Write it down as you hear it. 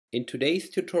In today's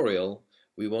tutorial,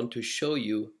 we want to show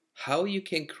you how you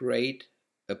can create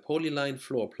a polyline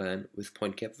floor plan with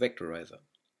PointCab Vectorizer.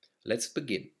 Let's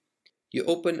begin. You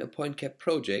open a PointCab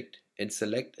project and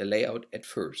select a layout at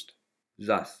first.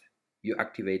 Thus, you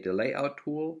activate the layout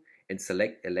tool and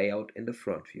select a layout in the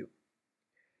front view.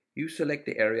 You select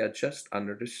the area just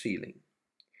under the ceiling.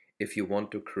 If you want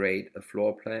to create a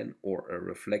floor plan or a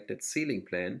reflected ceiling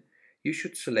plan, you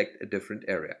should select a different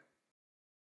area.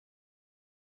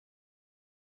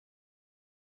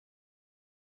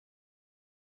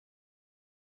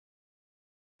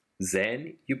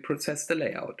 Then you process the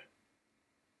layout.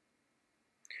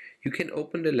 You can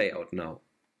open the layout now.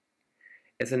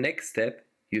 As a next step,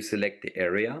 you select the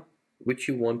area which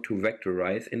you want to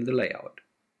vectorize in the layout.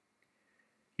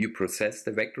 You process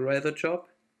the vectorizer job.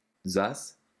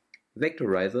 Thus,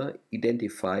 Vectorizer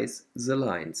identifies the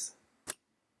lines.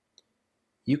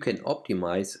 You can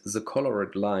optimize the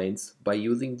colored lines by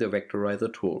using the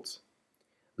vectorizer tools.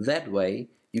 That way,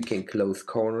 you can close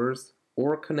corners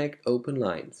or connect open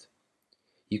lines.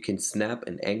 You can snap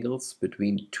in angles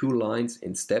between two lines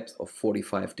in steps of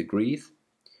 45 degrees.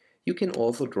 You can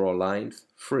also draw lines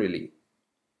freely.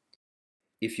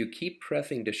 If you keep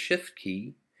pressing the Shift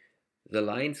key, the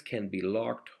lines can be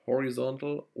locked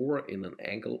horizontal or in an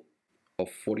angle of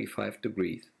 45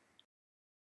 degrees.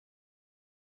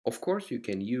 Of course, you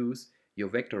can use your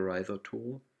vectorizer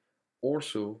tool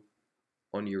also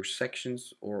on your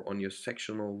sections or on your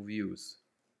sectional views.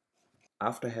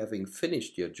 After having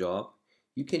finished your job,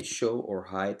 you can show or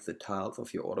hide the tiles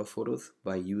of your order photos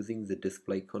by using the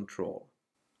display control.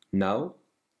 Now,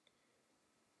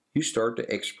 you start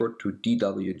the export to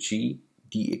DWG,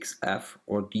 DXF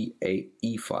or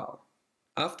DAE file.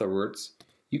 Afterwards,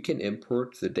 you can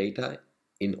import the data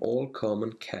in all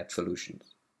common CAD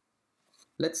solutions.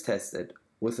 Let's test it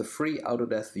with a free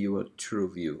Autodesk Viewer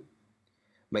TrueView.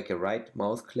 Make a right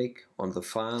mouse click on the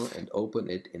file and open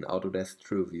it in Autodesk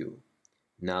TrueView.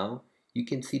 Now you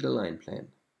can see the line plan.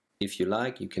 If you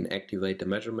like, you can activate the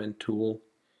measurement tool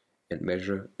and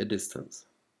measure a distance.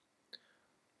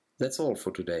 That's all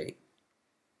for today.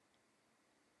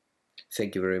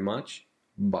 Thank you very much.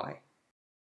 Bye.